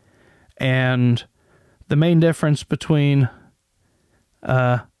 And the main difference between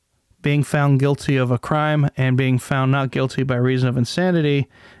being found guilty of a crime and being found not guilty by reason of insanity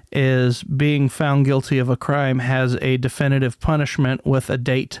is being found guilty of a crime has a definitive punishment with a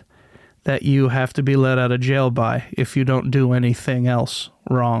date that you have to be let out of jail by if you don't do anything else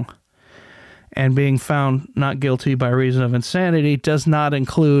wrong. And being found not guilty by reason of insanity does not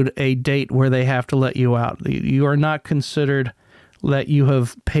include a date where they have to let you out. You are not considered that you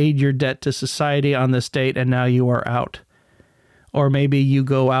have paid your debt to society on this date and now you are out. Or maybe you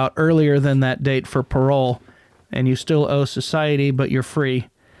go out earlier than that date for parole and you still owe society, but you're free.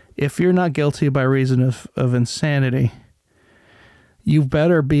 If you're not guilty by reason of insanity, you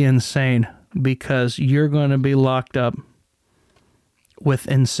better be insane, because you're going to be locked up with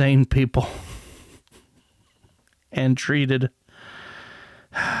insane people and treated.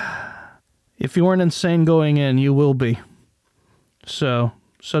 If you weren't insane going in, you will be. So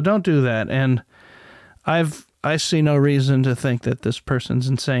don't do that. And I see no reason to think that this person's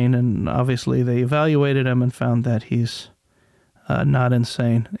insane, and obviously they evaluated him and found that he's not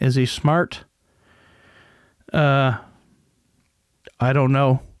insane. Is he smart? I don't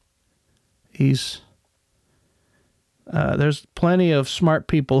know. There's plenty of smart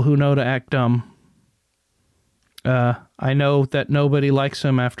people who know to act dumb. I know that nobody likes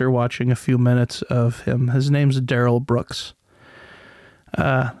him after watching a few minutes of him. His name's Darrell Brooks.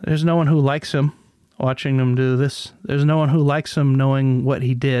 There's no one who likes him watching him do this. There's no one who likes him knowing what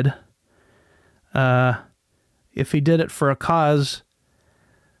he did. If he did it for a cause,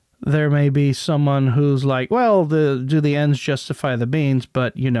 there may be someone who's like, well, do the ends justify the means?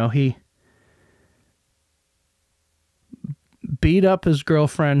 But, he beat up his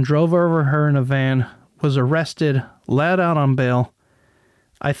girlfriend, drove over her in a van, was arrested, let out on bail.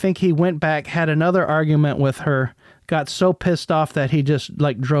 I think he went back, had another argument with her, got so pissed off that he just,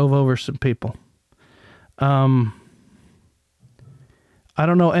 drove over some people. I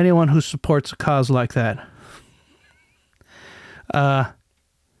don't know anyone who supports a cause like that.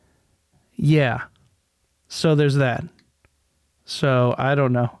 Yeah. So there's that. So I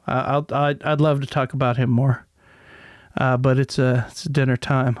don't know. I'd love to talk about him more. But it's dinner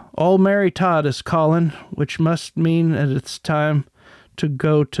time. Old Mary Todd is calling, which must mean that it's time to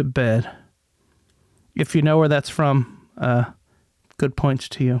go to bed. If you know where that's from, good points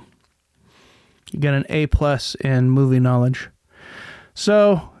to you. You get an A+ in movie knowledge.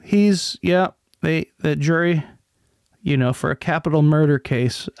 So the jury, for a capital murder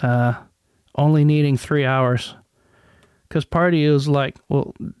case, only needing 3 hours. Because part of you is like,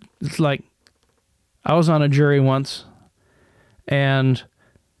 well, it's like, I was on a jury once, and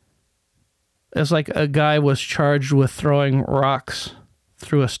it's like a guy was charged with throwing rocks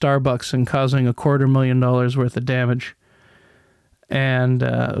through a Starbucks and causing $250,000 worth of damage. And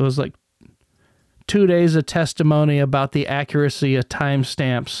it was like 2 days of testimony about the accuracy of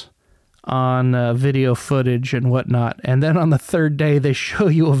timestamps on video footage and whatnot. And then on the third day, they show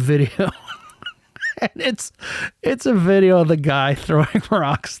you a video. And it's a video of the guy throwing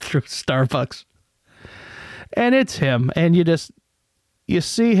rocks through Starbucks. And it's him. And you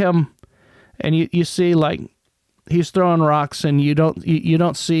see him, and you see like he's throwing rocks, and you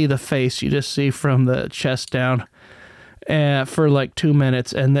don't see the face. You just see from the chest down for like 2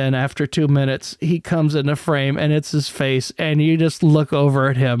 minutes. And then after 2 minutes, he comes in the frame, and it's his face. And you just look over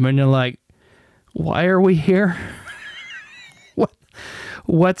at him, and you're like, why are we here?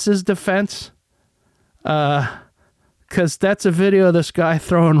 What's his defense? Because that's a video of this guy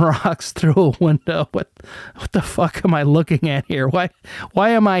throwing rocks through a window. What the fuck am I looking at here? Why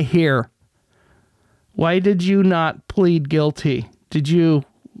am I here? Why did you not plead guilty?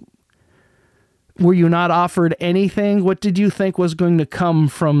 Were you not offered anything? What did you think was going to come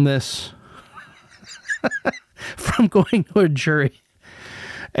from this? From going to a jury?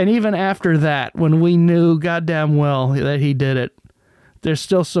 And even after that, when we knew goddamn well that he did it, there's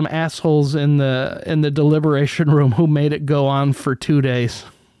still some assholes in the deliberation room who made it go on for 2 days.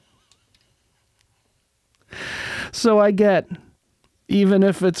 So I get, even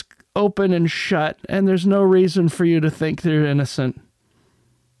if it's open and shut, and there's no reason for you to think they're innocent,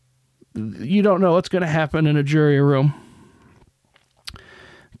 you don't know what's going to happen in a jury room.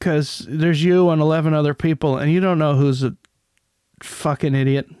 Because there's you and 11 other people, and you don't know who's a fucking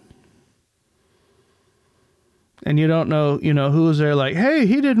idiot. And you don't know, who's there like, hey,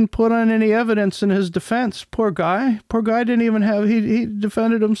 he didn't put on any evidence in his defense. Poor guy. Poor guy didn't even have, he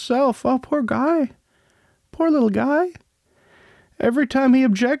defended himself. Oh, poor guy. Poor little guy. Every time he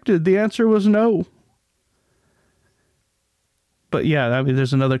objected, the answer was no. But yeah, I mean,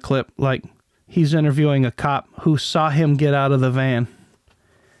 there's another clip, like, he's interviewing a cop who saw him get out of the van.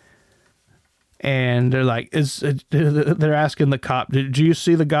 And they're like, they're asking the cop, did you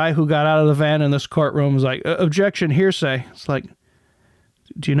see the guy who got out of the van in this courtroom? Was like, objection, hearsay. It's like,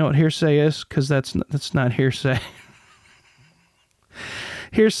 do you know what hearsay is? Because that's not hearsay.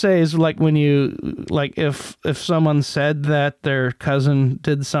 Hearsay is like when you, like if someone said that their cousin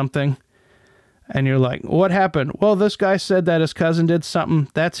did something, and you're like, what happened? Well, this guy said that his cousin did something.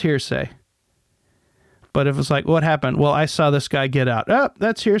 That's hearsay. But if it's like, what happened? Well, I saw this guy get out. Oh,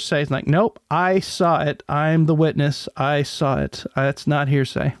 that's hearsay. It's like, nope, I saw it. I'm the witness. I saw it. It's not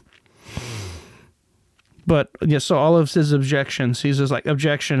hearsay. But, yeah, so all of his objections, he's just like,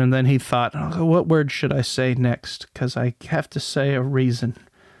 objection, and then he thought, oh, what word should I say next? Because I have to say a reason.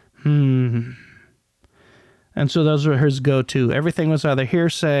 And so those were his go-to. Everything was either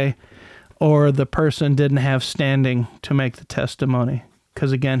hearsay or the person didn't have standing to make the testimony.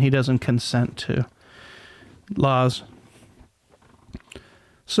 Because, again, he doesn't consent to laws.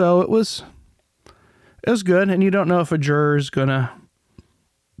 So it was good, and you don't know if a juror is gonna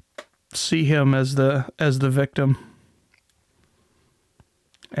see him as the victim.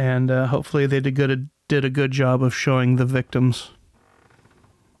 And hopefully they did a good job of showing the victims,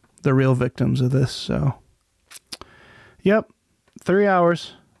 the real victims of this. So, yep, 3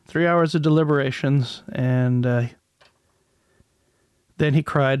 hours of deliberations, and then he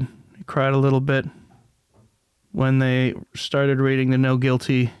cried. He cried a little bit. When they started reading the no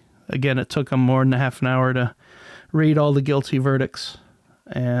guilty, again, it took them more than a half an hour to read all the guilty verdicts.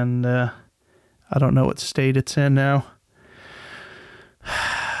 And I don't know what state it's in now.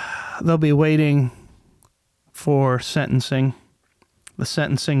 They'll be waiting for sentencing. The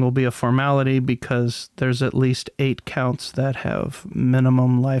sentencing will be a formality because there's at least 8 counts that have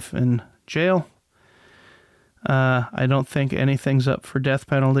minimum life in jail. I don't think anything's up for death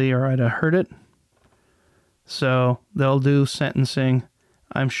penalty, or I'd have heard it. So they'll do sentencing.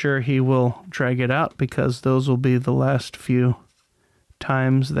 I'm sure he will drag it out because those will be the last few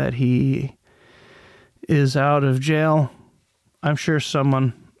times that he is out of jail. I'm sure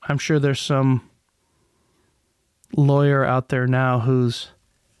there's some lawyer out there now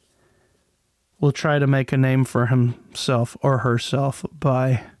will try to make a name for himself or herself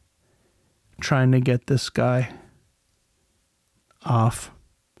by trying to get this guy off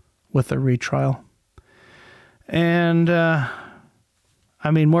with a retrial. And, I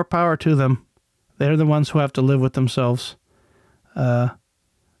mean, more power to them. They're the ones who have to live with themselves. I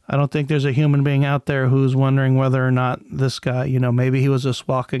don't think there's a human being out there who's wondering whether or not this guy, maybe he was just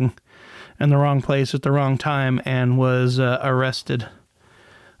walking in the wrong place at the wrong time and was arrested.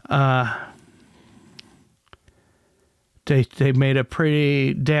 they made a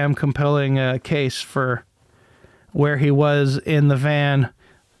pretty damn compelling case for where he was in the van,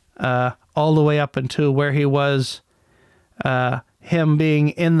 all the way up until where he was, him being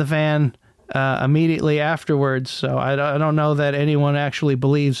in the van immediately afterwards. So I don't know that anyone actually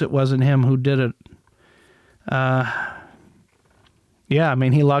believes it wasn't him who did it. Yeah, I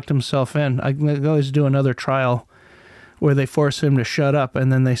mean, he locked himself in. I can always do another trial where they force him to shut up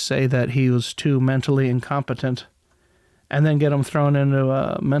and then they say that he was too mentally incompetent and then get him thrown into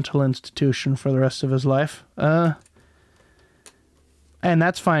a mental institution for the rest of his life. And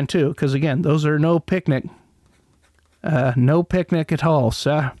that's fine too, because again, those are no picnic. No picnic at all,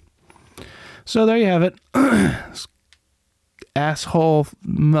 sir. So there you have it. Asshole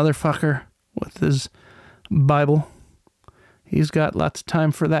motherfucker with his Bible. He's got lots of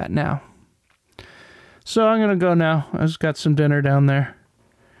time for that now. So I'm going to go now. I just got some dinner down there.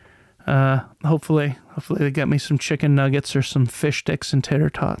 Hopefully they get me some chicken nuggets or some fish sticks and tater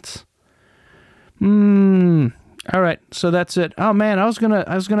tots. All right, so that's it. Oh man, I was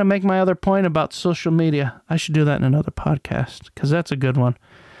gonna make my other point about social media. I should do that in another podcast because that's a good one.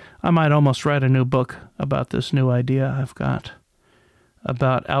 I might almost write a new book about this new idea I've got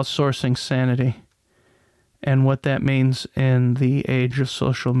about outsourcing sanity and what that means in the age of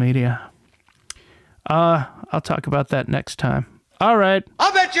social media. I'll talk about that next time. All right.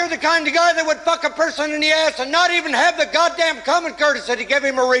 I bet you're the kind of guy that would fuck a person in the ass and not even have the goddamn common courtesy to give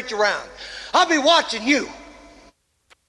him a reach around. I'll be watching you.